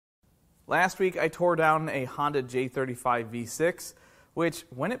Last week I tore down a Honda J35 V6, which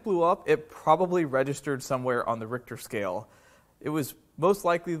when it blew up, it probably registered somewhere on the Richter scale. It was most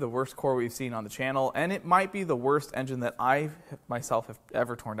likely the worst core we've seen on the channel, and it might be the worst engine that I myself have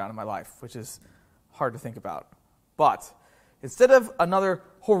ever torn down in my life, which is hard to think about. But instead of another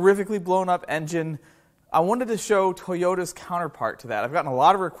horrifically blown up engine, I wanted to show Toyota's counterpart to that. I've gotten a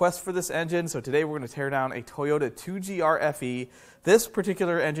lot of requests for this engine, so today we're going to tear down a Toyota 2GR-FE. This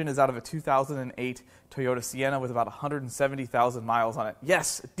particular engine is out of a 2008 Toyota Sienna with about 170,000 miles on it.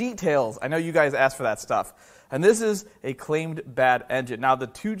 Yes, details. I know you guys asked for that stuff. And this is a claimed bad engine. Now, the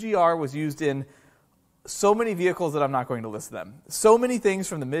 2GR was used in so many vehicles that I'm not going to list them. So many things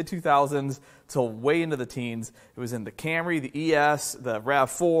from the mid-2000s till way into the teens. It was in the Camry, the ES, the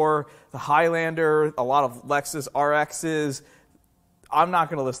RAV4, the Highlander, a lot of Lexus RXs. I'm not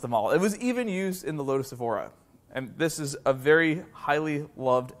going to list them all. It was even used in the Lotus Evora. And this is a very highly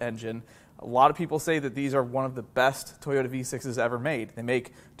loved engine. A lot of people say that these are one of the best Toyota V6s ever made. They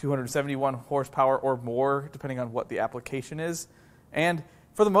make 271 horsepower or more, depending on what the application is. And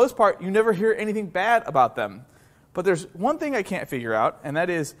for the most part, you never hear anything bad about them. But there's one thing I can't figure out, and that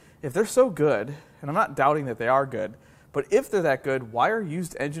is, if they're so good, and I'm not doubting that they are good, but if they're that good, why are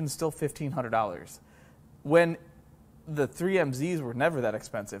used engines still $1,500? When the 3MZs were never that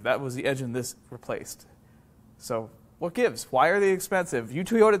expensive. That was the engine this replaced. So what gives? Why are they expensive? You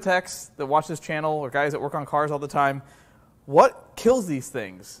Toyota techs that watch this channel, or guys that work on cars all the time, what kills these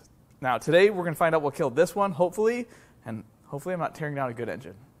things? Now, today we're going to find out what killed this one, hopefully, and hopefully I'm not tearing down a good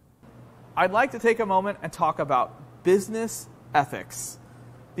engine. I'd like to take a moment and talk about business ethics.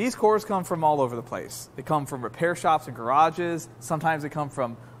 These cores come from all over the place. They come from repair shops and garages. Sometimes they come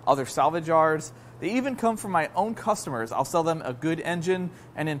from other salvage yards. They even come from my own customers. I'll sell them a good engine,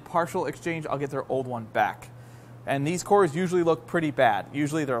 and in partial exchange, I'll get their old one back. And these cores usually look pretty bad.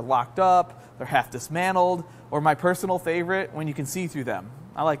 Usually they're locked up, they're half dismantled, or my personal favorite, when you can see through them.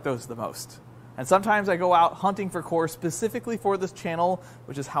 I like those the most. And sometimes I go out hunting for cores specifically for this channel,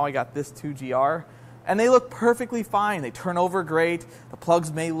 which is how I got this 2GR. And they look perfectly fine. They turn over great. The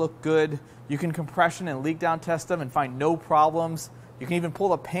plugs may look good. You can compression and leak down test them and find no problems. You can even pull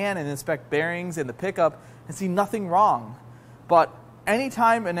the pan and inspect bearings in the pickup and see nothing wrong. But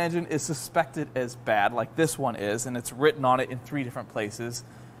anytime an engine is suspected as bad, like this one is, and it's written on it in 3 different places,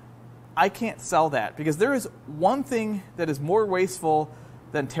 I can't sell that, because there is one thing that is more wasteful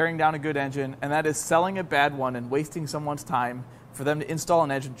than tearing down a good engine, and that is selling a bad one and wasting someone's time for them to install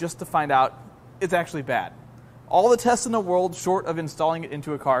an engine just to find out it's actually bad. All the tests in the world, short of installing it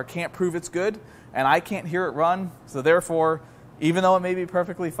into a car, can't prove it's good, and I can't hear it run, so therefore, even though it may be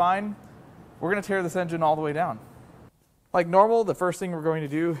perfectly fine, we're going to tear this engine all the way down. Like normal, the first thing we're going to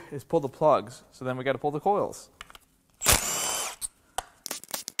do is pull the plugs, so then we got to pull the coils.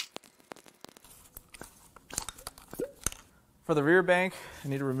 For the rear bank, I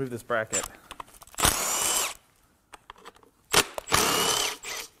need to remove this bracket.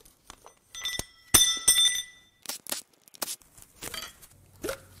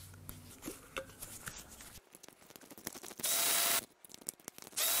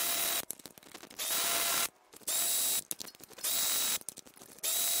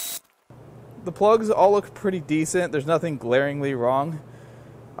 The plugs all look pretty decent. There's nothing glaringly wrong.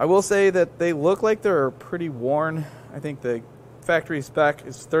 I will say that they look like they're pretty worn. I think the factory spec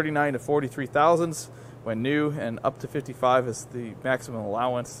is 39 to 43 thousandths when new, and up to 55 is the maximum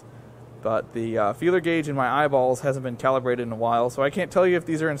allowance. But the feeler gauge in my eyeballs hasn't been calibrated in a while, so I can't tell you if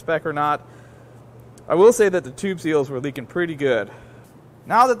these are in spec or not. I will say that the tube seals were leaking pretty good.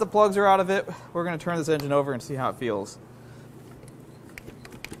 Now that the plugs are out of it, we're going to turn this engine over and see how it feels.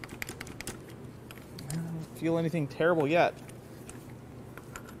 I don't feel anything terrible yet.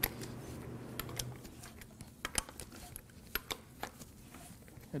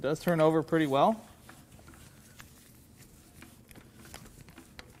 It does turn over pretty well.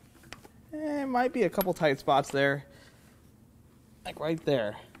 It might be a couple tight spots there, like right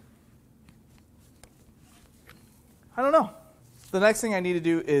there. I don't know. The next thing I need to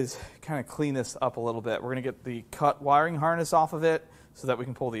do is kind of clean this up a little bit. We're going to get the cut wiring harness off of it so that we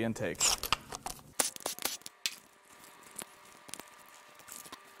can pull the intake.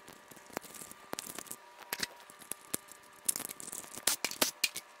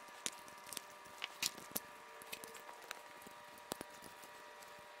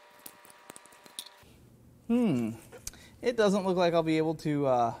 It doesn't look like I'll be able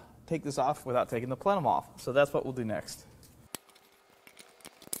to take this off without taking the plenum off. So that's what we'll do next.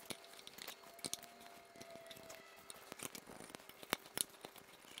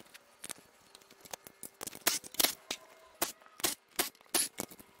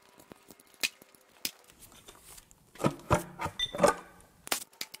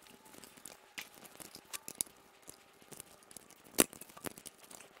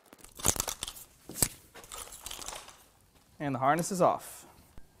 And the harness is off.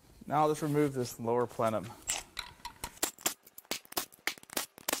 Now let's remove this lower plenum.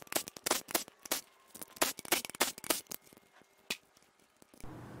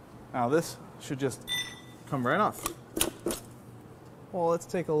 Now this should just come right off. Well, let's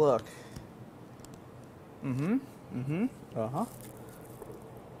take a look. Uh-huh.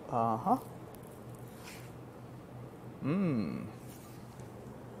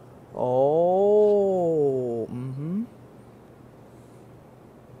 Oh,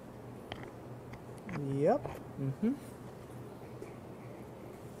 Yep.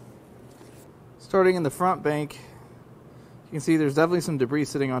 Starting in the front bank, you can see there's definitely some debris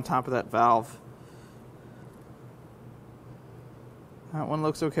sitting on top of that valve. That one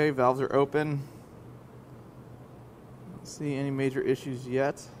looks okay. Valves are open. Don't see any major issues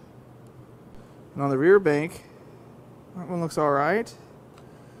yet. And on the rear bank, that one looks all right.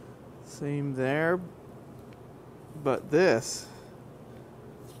 Same there. But this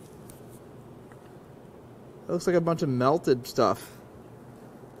looks like a bunch of melted stuff.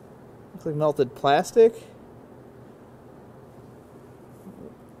 Looks like melted plastic.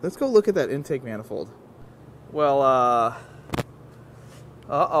 Let's go look at that intake manifold. Well,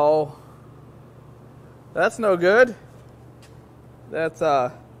 uh-oh. That's no good. That's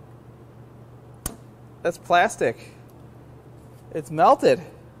plastic. It's melted.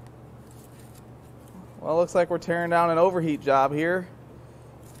 Well, it looks like we're tearing down an overheat job here.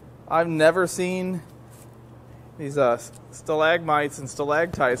 I've never seen these stalagmites and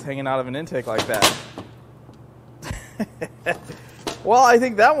stalactites hanging out of an intake like that. Well, I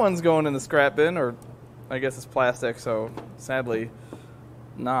think that one's going in the scrap bin, or I guess it's plastic, so sadly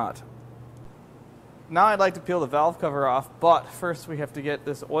not. Now I'd like to peel the valve cover off, but first we have to get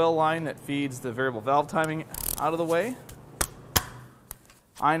this oil line that feeds the variable valve timing out of the way.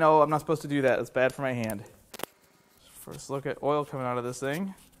 I know I'm not supposed to do that. It's bad for my hand. First look at oil coming out of this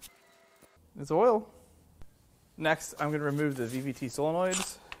thing. It's oil. Next, I'm going to remove the VVT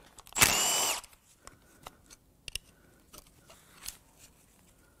solenoids.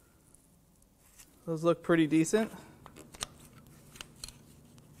 Those look pretty decent.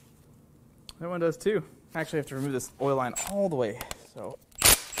 That one does too. Actually, I have to remove this oil line all the way. So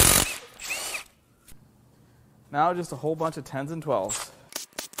now just a whole bunch of 10s and 12s.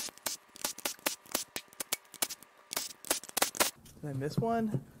 Did I miss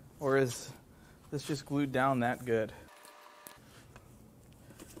one? Or is this just glued down that good?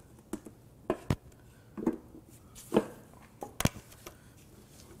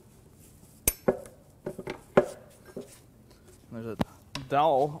 There's a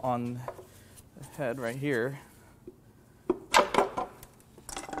dowel on the head right here.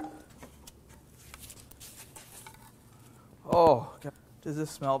 Oh, God. Does this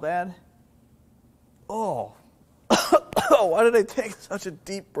smell bad? Oh. Why did I take such a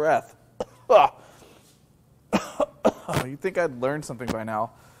deep breath? You'd think I'd learned something by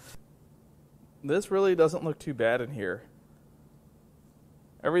now. This really doesn't look too bad in here.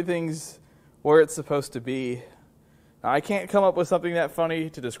 Everything's where it's supposed to be. Now, I can't come up with something that funny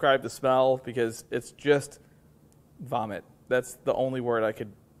to describe the smell because it's just vomit. That's the only word I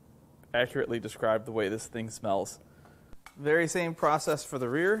could accurately describe the way this thing smells. Very same process for the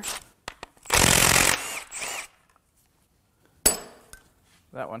rear.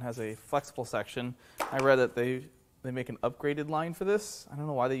 That one has a flexible section. I read that they make an upgraded line for this. I don't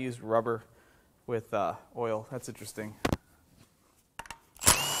know why they use rubber with oil. That's interesting.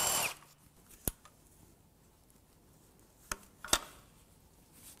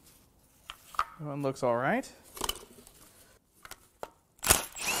 That one looks all right.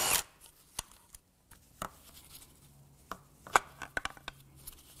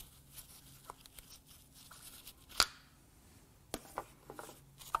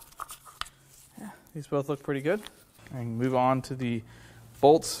 These both look pretty good. I can move on to the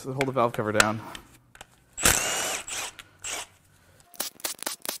bolts that hold the valve cover down.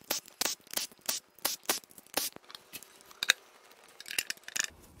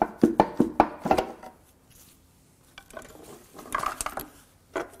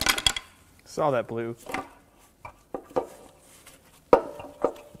 Saw that blue.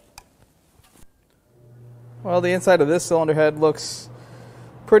 Well, the inside of this cylinder head looks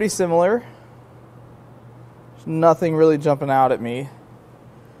pretty similar. Nothing really jumping out at me.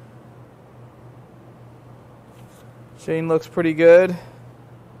 Chain looks pretty good.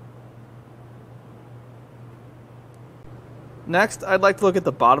 Next, I'd like to look at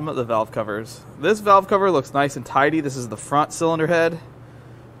the bottom of the valve covers. This valve cover looks nice and tidy. This is the front cylinder head.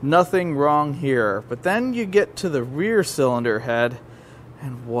 Nothing wrong here. But then you get to the rear cylinder head,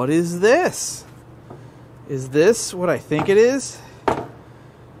 and what is this? Is this what I think it is?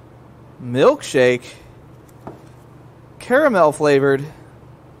 Milkshake? Caramel flavored?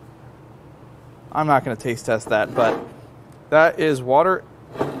 I'm not going to taste test that, but that is water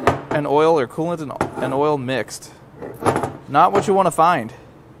and oil, or coolant and oil mixed. Not what you want to find.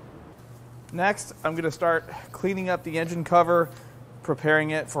 Next, I'm going to start cleaning up the engine cover,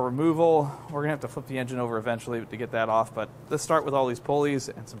 preparing it for removal. We're going to have to flip the engine over eventually to get that off, but let's start with all these pulleys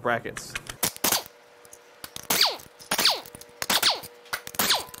and some brackets.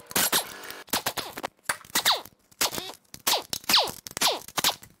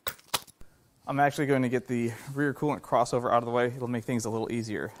 I'm actually going to get the rear coolant crossover out of the way. It'll make things a little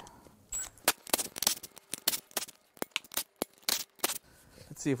easier.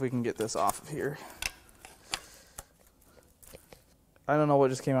 Let's see if we can get this off of here. I don't know what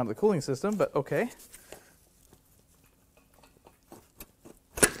just came out of the cooling system, but okay.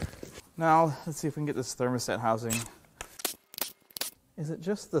 Now, let's see if we can get this thermostat housing. Is it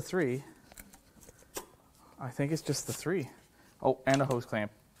just the 3? I think it's just the 3. Oh, and a hose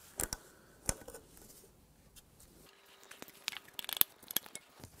clamp.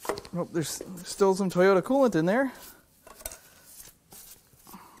 Oh, there's still some Toyota coolant in there.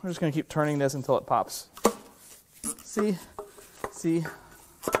 We're just going to keep turning this until it pops. See? See?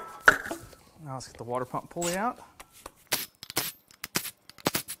 Now let's get the water pump pulley out.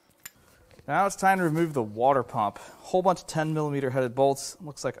 Now it's time to remove the water pump. Whole bunch of 10mm headed bolts.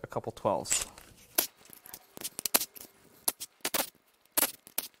 Looks like a couple 12s.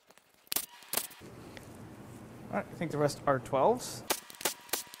 Alright, I think the rest are 12s.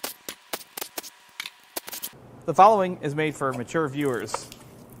 The following is made for mature viewers.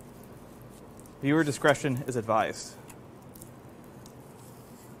 Viewer discretion is advised.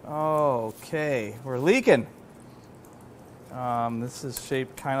 Okay, we're leaking. This is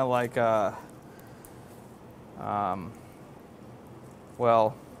shaped kind of like a,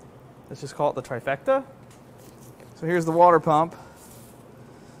 well, let's just call it the trifecta. So here's the water pump,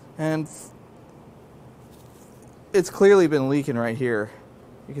 and it's clearly been leaking right here.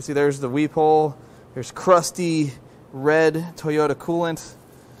 You can see there's the weep hole. There's crusty red Toyota coolant.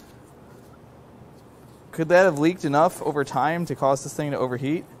 Could that have leaked enough over time to cause this thing to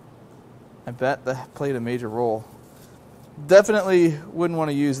overheat? I bet that played a major role. Definitely wouldn't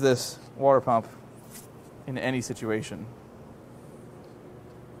want to use this water pump in any situation.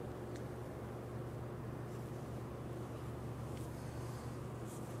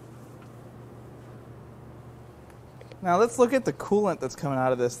 Now let's look at the coolant that's coming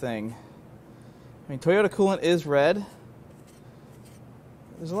out of this thing. I mean, Toyota coolant is red.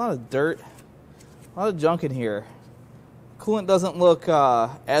 There's a lot of dirt, a lot of junk in here. Coolant doesn't look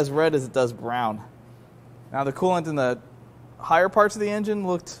as red as it does brown. Now the coolant in the higher parts of the engine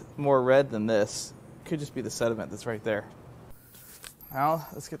looked more red than this. Could just be the sediment that's right there. Now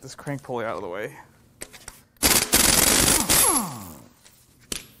let's get this crank pulley out of the way.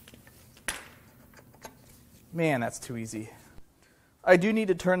 Man, that's too easy. I do need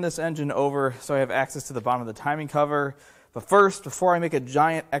to turn this engine over so I have access to the bottom of the timing cover. But first, before I make a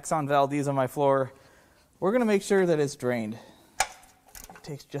giant Exxon Valdez on my floor, we're going to make sure that it's drained. It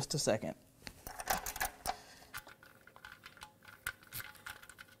takes just a second.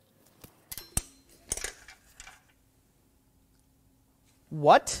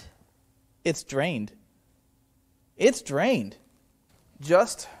 What? It's drained. It's drained.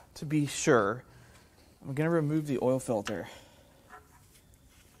 Just to be sure, I'm going to remove the oil filter.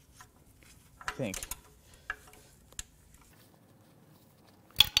 I think.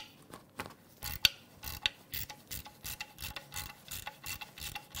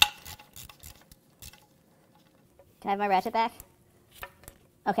 Can I have my ratchet back?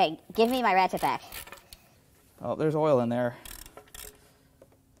 Okay, give me my ratchet back. Oh, there's oil in there.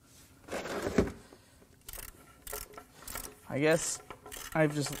 I guess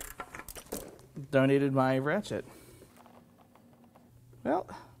I've just donated my ratchet. Well,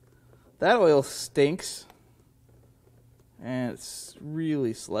 that oil stinks. And it's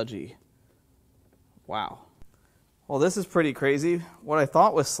really sludgy. Wow. Well, this is pretty crazy. What I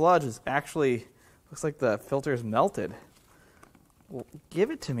thought was sludge is actually, looks like the filter is melted. Well,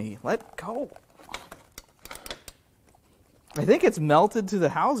 give it to me. Let go. I think it's melted to the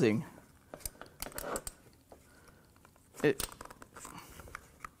housing. Is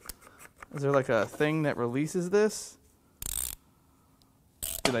there like a thing that releases this?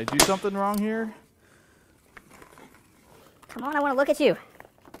 Did I do something wrong here? Come on, I want to look at you.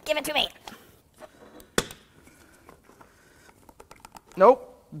 Give it to me.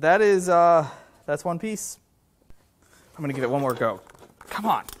 Nope. That's one piece. I'm gonna give it one more go. Come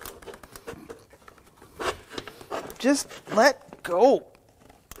on. Just let go.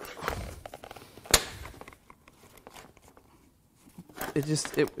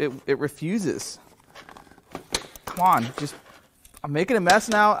 It refuses. Come on, I'm making a mess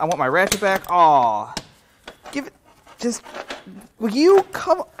now. I want my ratchet back. Aw. Give it, will you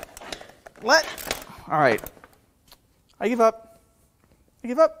come, all right. I give up.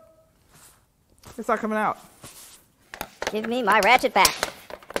 It's not coming out. Give me my ratchet back.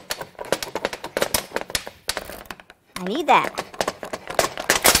 I need that.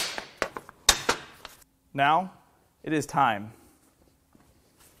 Now, it is time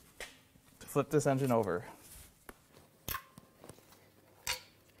to flip this engine over.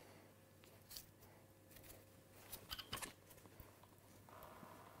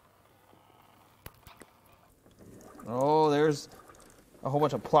 Oh, there's a whole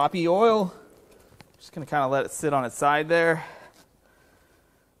bunch of ploppy oil. Just gonna kind of let it sit on its side there,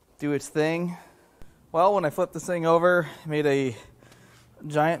 do its thing. Well, when I flipped this thing over, it made a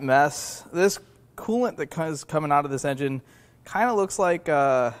giant mess. This coolant that is coming out of this engine kind of looks like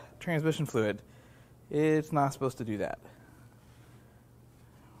transmission fluid. It's not supposed to do that.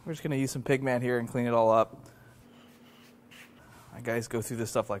 We're just gonna use some pigment here and clean it all up. My guys go through this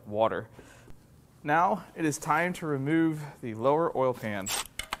stuff like water. Now it is time to remove the lower oil pan.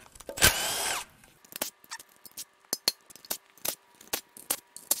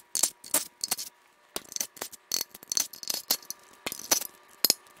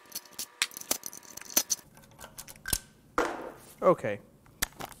 Okay.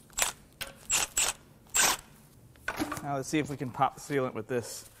 Now let's see if we can pop the sealant with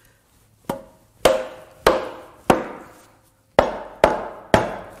this.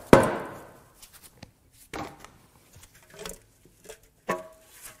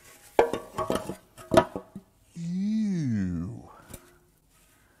 Ew.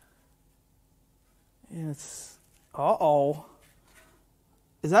 And it's, uh-oh.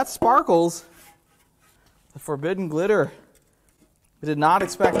 Is that sparkles? The forbidden glitter. I did not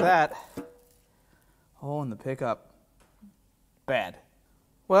expect that. Oh, and the pickup. Bad.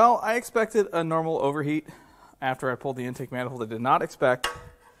 Well, I expected a normal overheat after I pulled the intake manifold. I did not expect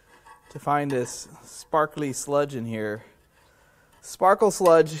to find this sparkly sludge in here. Sparkle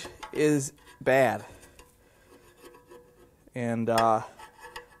sludge is bad. And,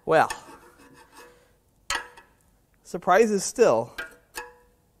 well, surprises still.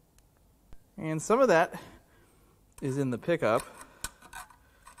 And some of that is in the pickup.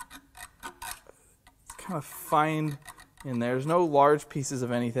 Kind of fine in there. There's no large pieces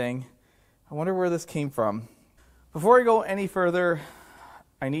of anything. I wonder where this came from. Before I go any further,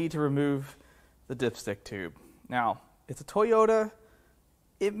 I need to remove the dipstick tube. Now, it's a Toyota.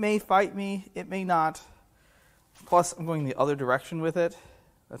 It may fight me. It may not. Plus, I'm going the other direction with it.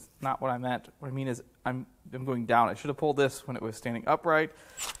 That's not what I meant. What I mean is I'm going down. I should have pulled this when it was standing upright.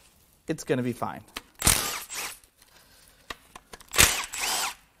 It's going to be fine.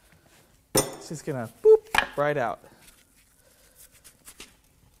 It's just going to boop right out.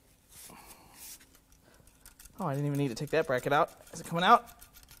 Oh, I didn't even need to take that bracket out. Is it coming out?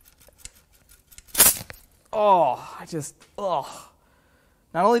 Oh,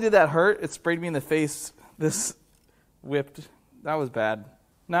 Not only did that hurt, it sprayed me in the face. This whipped. That was bad.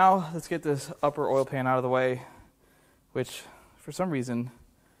 Now, let's get this upper oil pan out of the way, which, for some reason,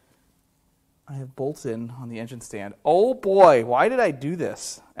 I have bolts in on the engine stand. Oh boy, why did I do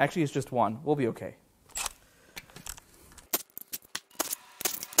this? Actually, it's just one. We'll be okay.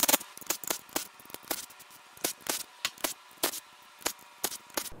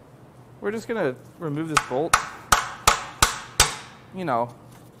 We're just going to remove this bolt. You know,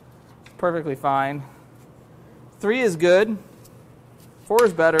 perfectly fine. 3 is good. 4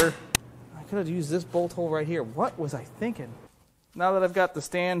 is better. I could have used this bolt hole right here. What was I thinking? Now that I've got the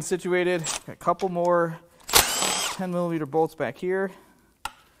stand situated, got a couple more 10mm bolts back here.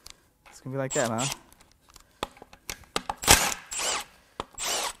 It's going to be like that, huh?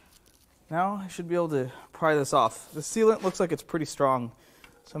 Now I should be able to pry this off. The sealant looks like it's pretty strong,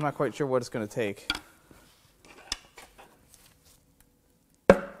 so I'm not quite sure what it's going to take.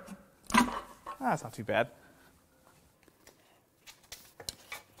 That's not too bad.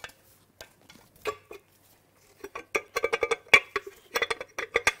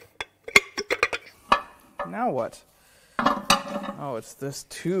 Now what? Oh, it's this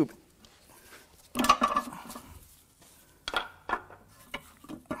tube.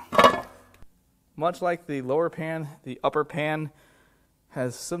 Much like the lower pan, the upper pan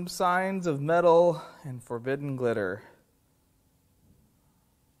has some signs of metal and forbidden glitter.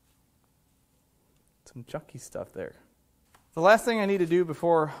 Some junky stuff there. The last thing I need to do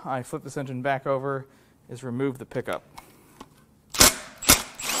before I flip this engine back over is remove the pickup.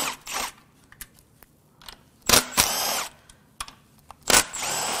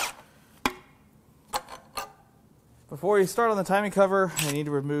 Before you start on the timing cover, I need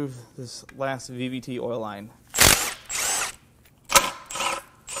to remove this last VVT oil line.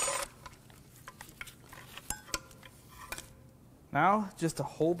 Now, just a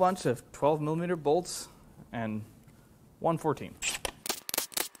whole bunch of 12mm bolts and 114.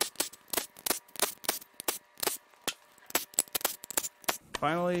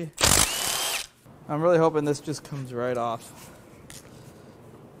 Finally, I'm really hoping this just comes right off.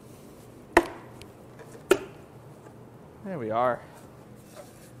 There we are.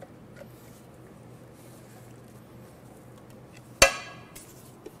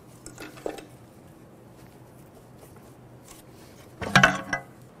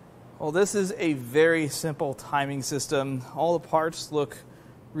 Well, this is a very simple timing system. All the parts look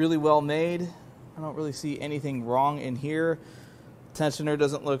really well made. I don't really see anything wrong in here. Tensioner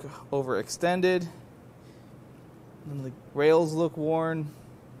doesn't look overextended. And the rails look worn.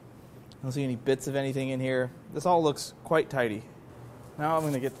 I don't see any bits of anything in here. This all looks quite tidy. Now I'm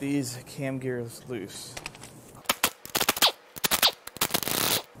going to get these cam gears loose.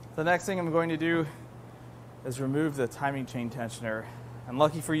 The next thing I'm going to do is remove the timing chain tensioner. And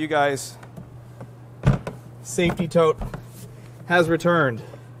lucky for you guys, safety tote has returned.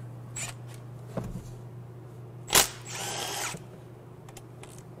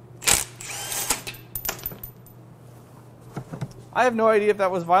 I have no idea if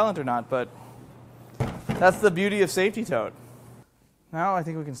that was violent or not, but that's the beauty of safety tote. Now I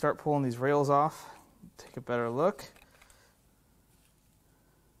think we can start pulling these rails off, take a better look.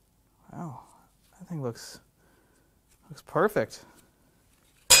 Wow, that thing looks perfect.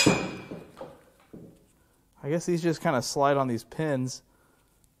 I guess these just kind of slide on these pins.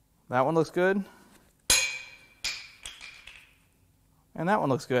 That one looks good. And that one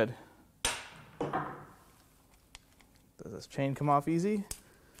looks good. Does this chain come off easy?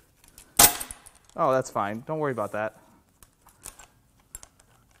 Oh, that's fine. Don't worry about that.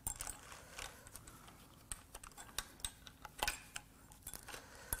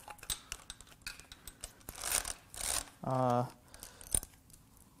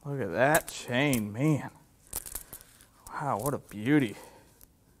 Look at that chain, man. Wow, what a beauty.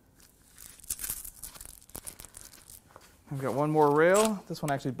 I've got one more rail. This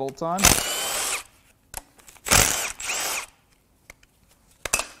one actually bolts on.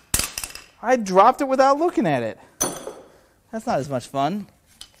 I dropped it without looking at it. That's not as much fun.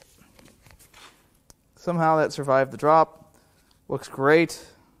 Somehow that survived the drop. Looks great.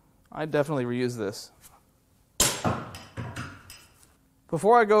 I'd definitely reuse this.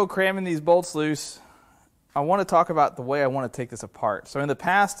 Before I go cramming these bolts loose, I want to talk about the way I want to take this apart. So in the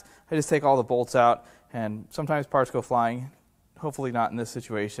past, I just take all the bolts out, and sometimes parts go flying. Hopefully not in this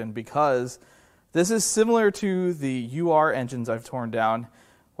situation, because this is similar to the UR engines I've torn down,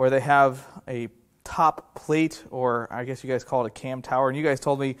 where they have a top plate, or I guess you guys call it a cam tower, and you guys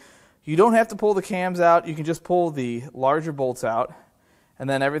told me you don't have to pull the cams out, you can just pull the larger bolts out, and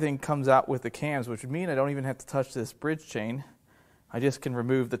then everything comes out with the cams, which would mean I don't even have to touch this bridge chain. I just can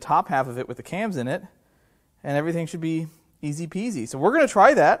remove the top half of it with the cams in it, and everything should be easy peasy. So we're going to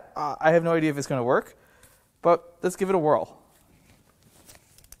try that. I have no idea if it's going to work, but let's give it a whirl.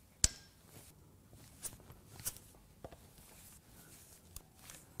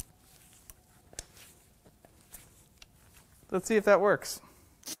 Let's see if that works.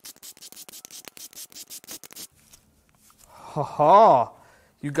 Ha ha!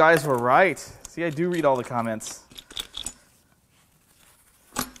 You guys were right. See, I do read all the comments.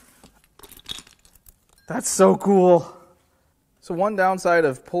 That's so cool. So one downside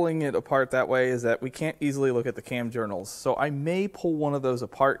of pulling it apart that way is that we can't easily look at the cam journals. So I may pull one of those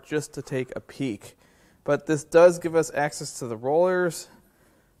apart just to take a peek. But this does give us access to the rollers.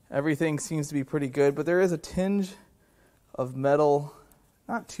 Everything seems to be pretty good, but there is a tinge of metal.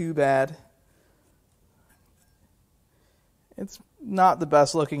 Not too bad. It's not the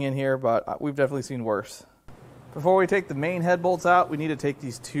best looking in here, but we've definitely seen worse. Before we take the main head bolts out, we need to take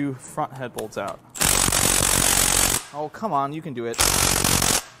these two front head bolts out. Oh, come on, you can do it.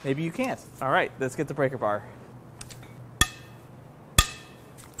 Maybe you can't. All right, let's get the breaker bar.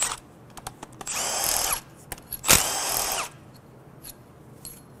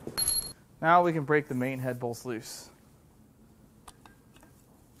 Now we can break the main head bolts loose.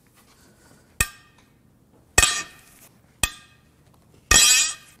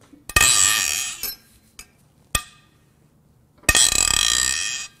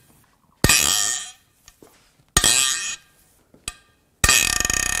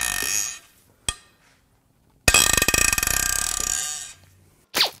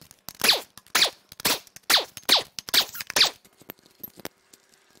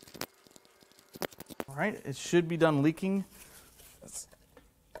 right, it should be done leaking. Let's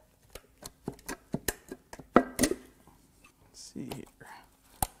see here.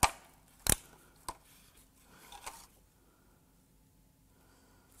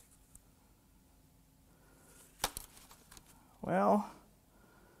 Well,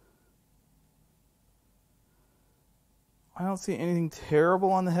 I don't see anything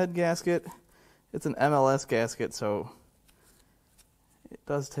terrible on the head gasket. It's an MLS gasket, so it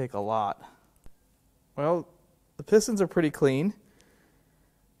does take a lot. Well, the pistons are pretty clean,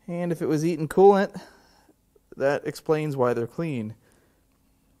 and if it was eating coolant, that explains why they're clean.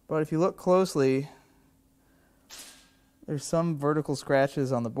 But if you look closely, there's some vertical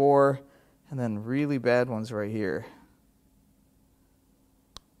scratches on the bore, and then really bad ones right here.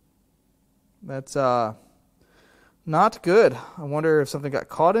 That's not good. I wonder if something got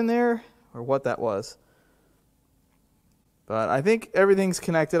caught in there or what that was. But I think everything's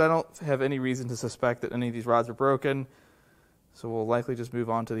connected. I don't have any reason to suspect that any of these rods are broken. So we'll likely just move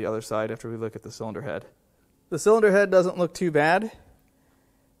on to the other side after we look at the cylinder head. The cylinder head doesn't look too bad.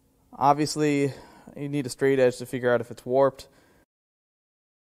 Obviously, you need a straight edge to figure out if it's warped.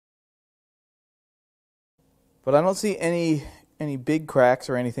 But I don't see any big cracks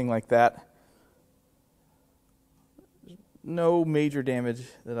or anything like that. No major damage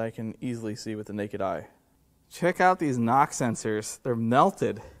that I can easily see with the naked eye. Check out these knock sensors. They're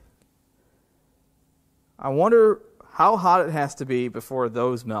melted. I wonder how hot it has to be before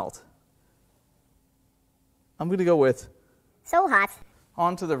those melt. I'm going to go with so hot.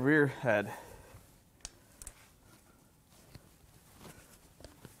 Onto the rear head.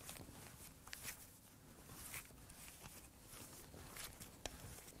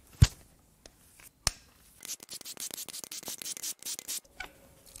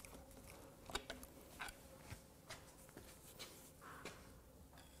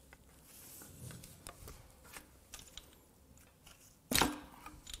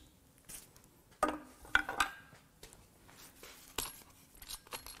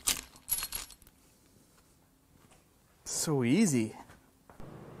 So easy.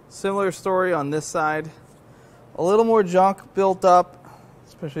 Similar story on this side. A little more junk built up,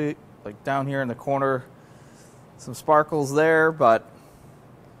 especially like down here in the corner. Some sparkles there, but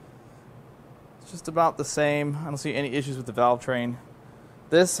it's just about the same. I don't see any issues with the valve train.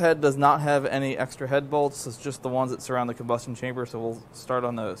 This head does not have any extra head bolts. It's just the ones that surround the combustion chamber, so we'll start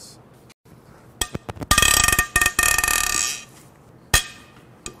on those.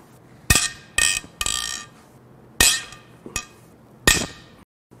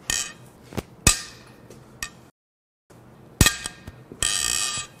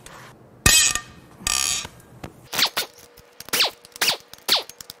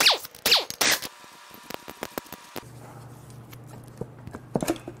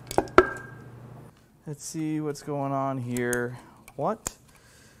 Let's see what's going on here. What?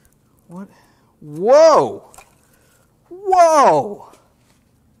 Whoa! Whoa!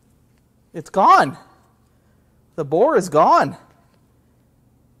 It's gone. The bore is gone.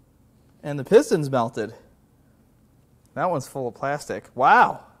 And the piston's melted. That one's full of plastic.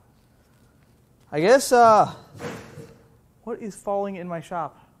 Wow. I guess, what is falling in my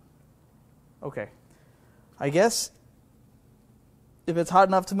shop? Okay. I guess if it's hot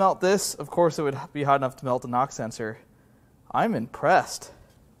enough to melt this, of course it would be hot enough to melt the knock sensor. I'm impressed.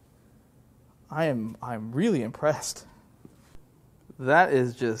 I'm really impressed. That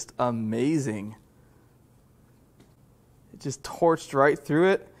is just amazing. It just torched right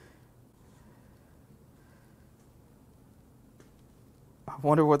through it. I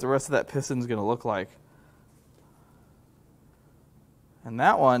wonder what the rest of that piston's going to look like. And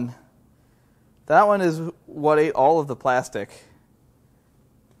that one is what ate all of the plastic.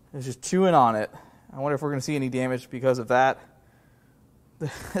 It's just chewing on it. I wonder if we're going to see any damage because of that.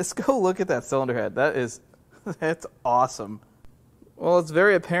 Let's go look at that cylinder head. That's awesome. Well, it's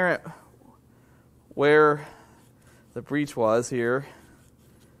very apparent where the breach was here.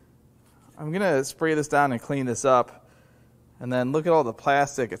 I'm going to spray this down and clean this up. And then look at all the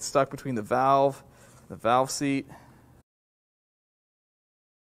plastic. It's stuck between the valve seat.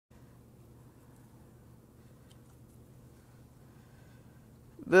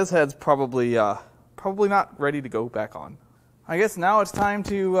 This head's probably not ready to go back on. I guess now it's time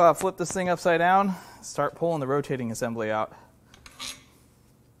to flip this thing upside down, start pulling the rotating assembly out.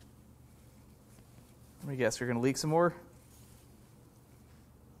 Let me guess, you're going to leak some more?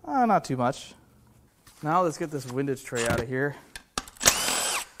 Not too much. Now let's get this windage tray out of here.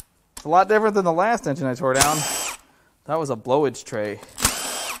 It's a lot different than the last engine I tore down. That was a blowage tray.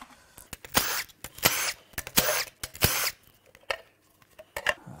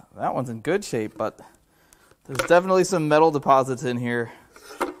 That one's in good shape, but There's definitely some metal deposits in here.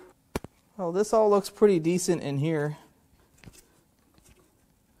 Well, this all looks pretty decent in here.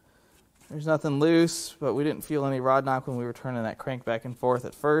 There's nothing loose, but we didn't feel any rod knock when we were turning that crank back and forth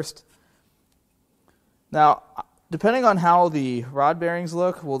at first. Now, depending on how the rod bearings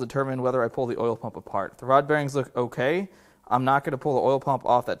look will determine whether I pull the oil pump apart. If the rod bearings look okay, I'm not going to pull the oil pump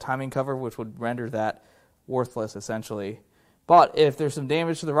off that timing cover, which would render that worthless essentially. But if there's some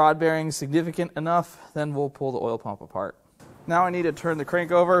damage to the rod bearings significant enough, then we'll pull the oil pump apart. Now I need to turn the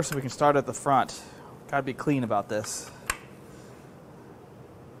crank over so we can start at the front. Gotta be clean about this.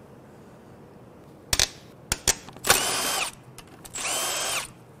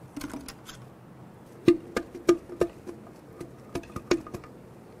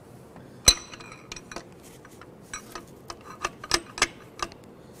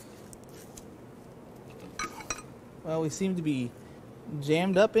 Well, we seem to be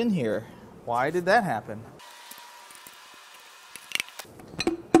jammed up in here. Why did that happen?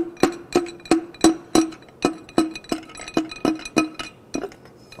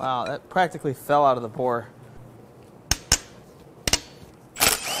 Wow, that practically fell out of the bore.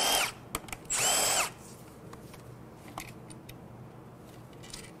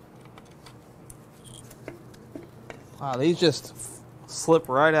 Wow, these just slip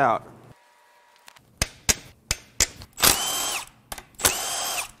right out.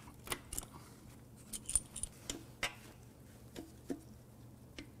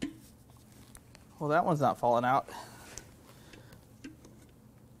 Well, that one's not falling out.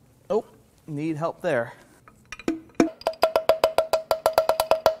 Oh, need help there.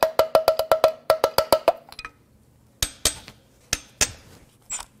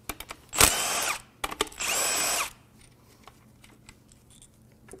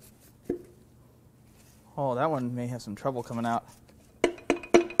 Oh, that one may have some trouble coming out.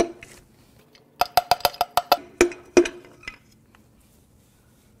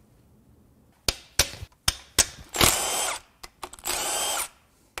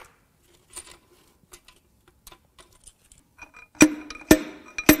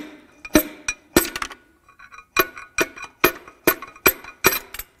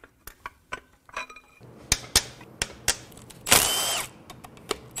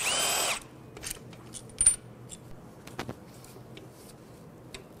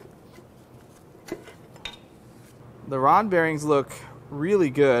 The rod bearings look really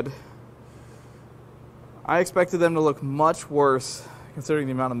good. I expected them to look much worse considering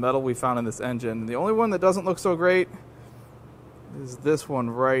the amount of metal we found in this engine. The only one that doesn't look so great is this one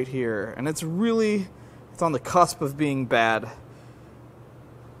right here. And it's on the cusp of being bad.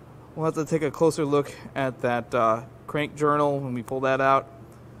 We'll have to take a closer look at that crank journal when we pull that out.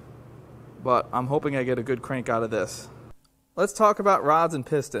 But I'm hoping I get a good crank out of this. Let's talk about rods and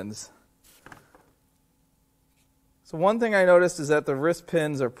pistons. So one thing I noticed is that the wrist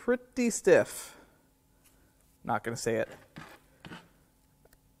pins are pretty stiff. Not going to say it.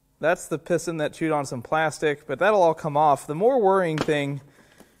 That's the piston that chewed on some plastic, but that'll all come off. The more worrying thing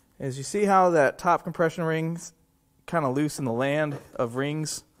is you see how that top compression ring's kind of loose in the land of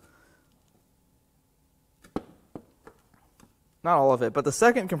rings? Not all of it, but the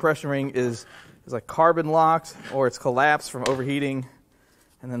second compression ring is like carbon locked or it's collapsed from overheating.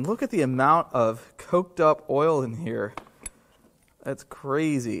 And then look at the amount of coked up oil in here. That's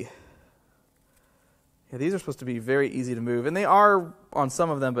crazy. Yeah, these are supposed to be very easy to move. And they are on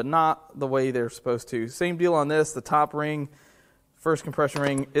some of them, but not the way they're supposed to. Same deal on this. The top ring, first compression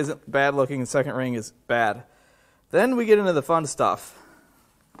ring isn't bad looking. The second ring is bad. Then we get into the fun stuff.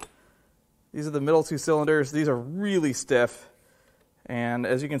 These are the middle two cylinders. These are really stiff. And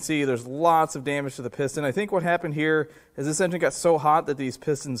as you can see, there's lots of damage to the piston. I think what happened here is this engine got so hot that these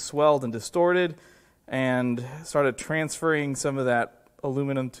pistons swelled and distorted and started transferring some of that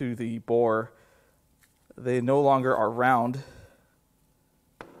aluminum to the bore. They no longer are round.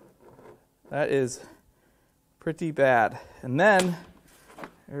 That is pretty bad. And then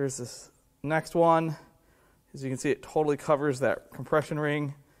there's this next one. As you can see, it totally covers that compression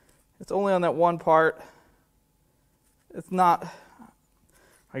ring. It's only on that one part. It's not...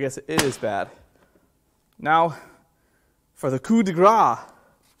 I guess it is bad. Now, for the coup de grace. I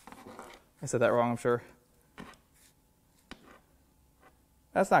said that wrong, I'm sure.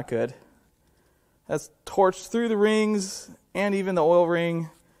 That's not good. That's torched through the rings and even the oil ring.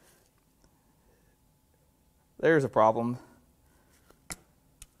 There's a problem.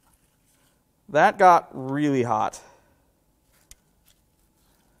 That got really hot.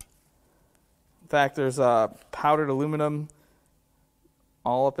 In fact, there's powdered aluminum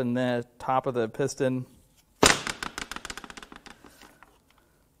all up in the top of the piston.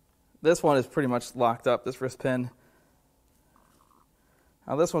 This one is pretty much locked up, this wrist pin.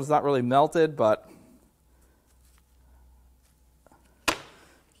 Now this one's not really melted, but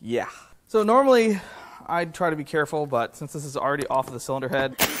yeah. So normally I'd try to be careful, but since this is already off of the cylinder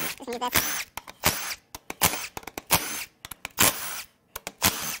head,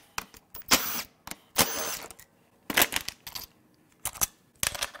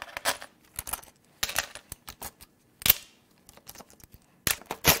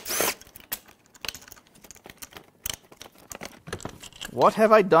 what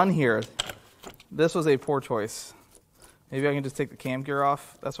have I done here? This was a poor choice. Maybe I can just take the cam gear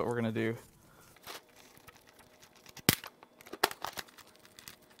off. That's what we're going to do.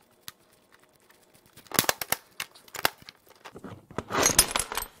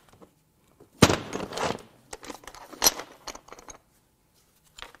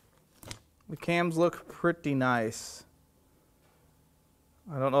 The cams look pretty nice.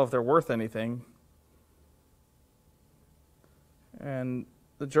 I don't know if they're worth anything. And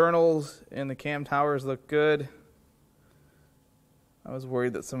the journals and the cam towers look good. I was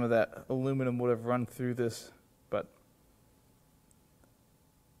worried that some of that aluminum would have run through this, but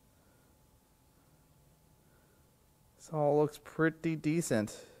this all looks pretty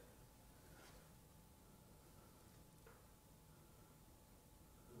decent.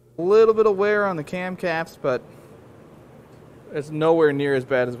 A little bit of wear on the cam caps, but it's nowhere near as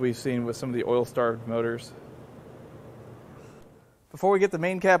bad as we've seen with some of the oil-starved motors. Before we get the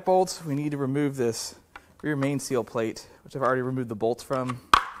main cap bolts, we need to remove this rear main seal plate, which I've already removed the bolts from.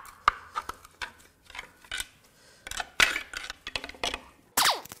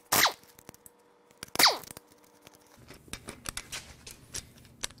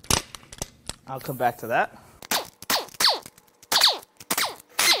 I'll come back to that.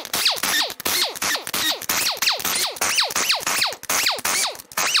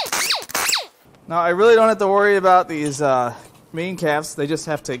 Now I really don't have to worry about these main caps, they just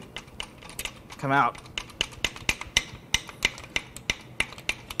have to come out.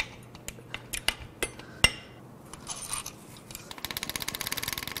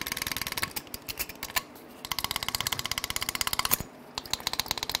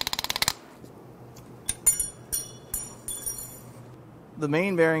 The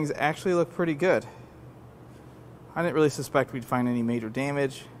main bearings actually look pretty good. I didn't really suspect we'd find any major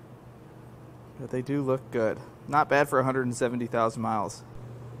damage, but they do look good. Not bad for 170,000 miles.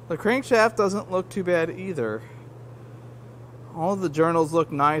 The crankshaft doesn't look too bad either. All of the journals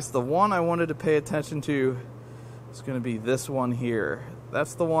look nice. The one I wanted to pay attention to is going to be this one here.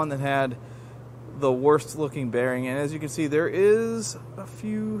 That's the one that had the worst looking bearing, and as you can see there is a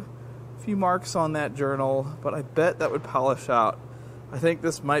few marks on that journal, but I bet that would polish out. I think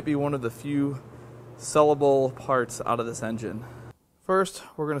this might be one of the few sellable parts out of this engine. First,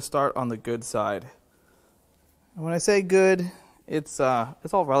 we're going to start on the good side. And when I say good, it's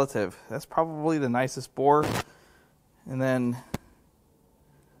all relative. That's probably the nicest bore. And then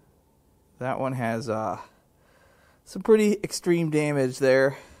that one has some pretty extreme damage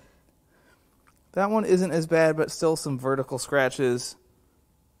there. That one isn't as bad, but still some vertical scratches.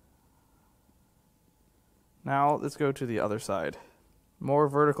 Now let's go to the other side. More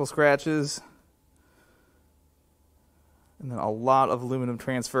vertical scratches. And then a lot of aluminum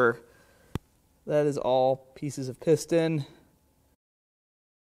transfer. That is all pieces of piston.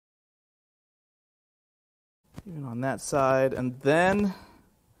 Even on that side. And then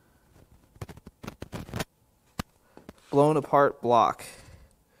blown apart block.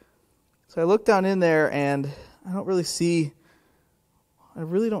 So I look down in there and I really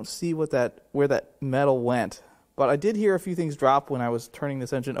don't see where that metal went. But I did hear a few things drop when I was turning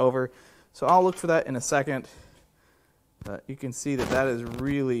this engine over. So I'll look for that in a second. You can see that is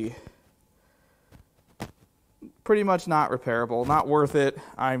really pretty much not repairable, not worth it.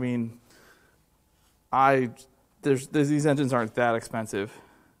 I mean, these engines aren't that expensive.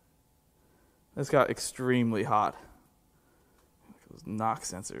 This got extremely hot. Those knock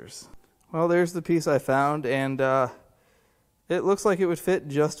sensors. Well, there's the piece I found, and it looks like it would fit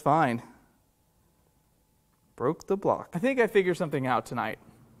just fine. Broke the block. I think I figured something out tonight.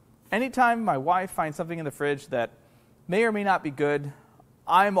 Anytime my wife finds something in the fridge that may or may not be good,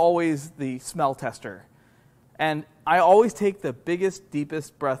 I'm always the smell tester. And I always take the biggest,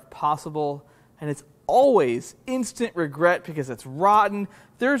 deepest breath possible, and it's always instant regret because it's rotten.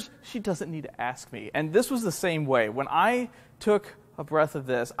 She doesn't need to ask me. And this was the same way. When I took a breath of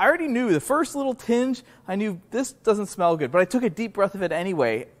this, I already knew the first little tinge, I knew this doesn't smell good, but I took a deep breath of it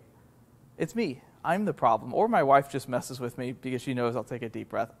anyway. It's me. I'm the problem. Or my wife just messes with me because she knows I'll take a deep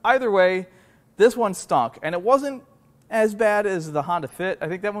breath. Either way, this one stunk. And it wasn't as bad as the Honda Fit. I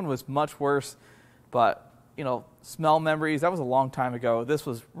think that one was much worse, but, you know, smell memories, that was a long time ago. This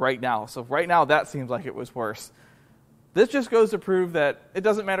was right now. So right now, that seems like it was worse. This just goes to prove that it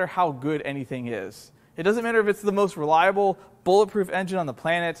doesn't matter how good anything is. It doesn't matter if it's the most reliable, bulletproof engine on the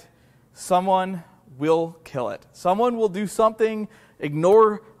planet. Someone will kill it. Someone will do something,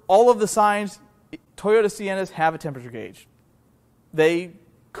 ignore all of the signs. Toyota Siennas have a temperature gauge. They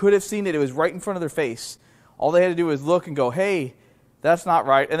could have seen it. It was right in front of their face. All they had to do was look and go, hey, that's not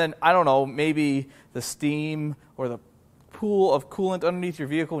right. And then, I don't know, maybe the steam or the pool of coolant underneath your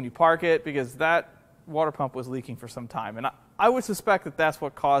vehicle when you park it, because that water pump was leaking for some time. And I would suspect that that's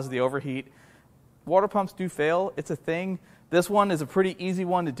what caused the overheat. Water pumps do fail. It's a thing. This one is a pretty easy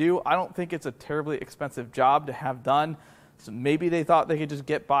one to do. I don't think it's a terribly expensive job to have done. So maybe they thought they could just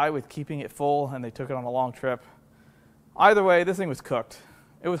get by with keeping it full and they took it on a long trip. Either way, this thing was cooked.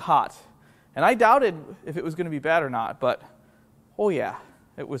 It was hot. And I doubted if it was going to be bad or not, but oh yeah,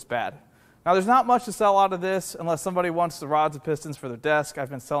 it was bad. Now, there's not much to sell out of this unless somebody wants the rods and pistons for their desk.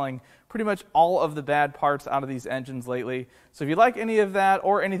 I've been selling pretty much all of the bad parts out of these engines lately. So if you like any of that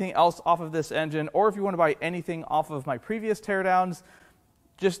or anything else off of this engine, or if you want to buy anything off of my previous teardowns,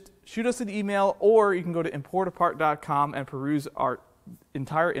 just shoot us an email, or you can go to importapart.com and peruse our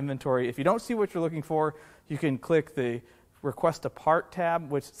entire inventory. If you don't see what you're looking for, you can click the Request a Part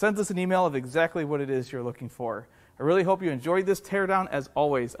tab, which sends us an email of exactly what it is you're looking for. I really hope you enjoyed this teardown. As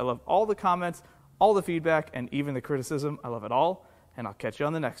always, I love all the comments, all the feedback, and even the criticism. I love it all, and I'll catch you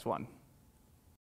on the next one.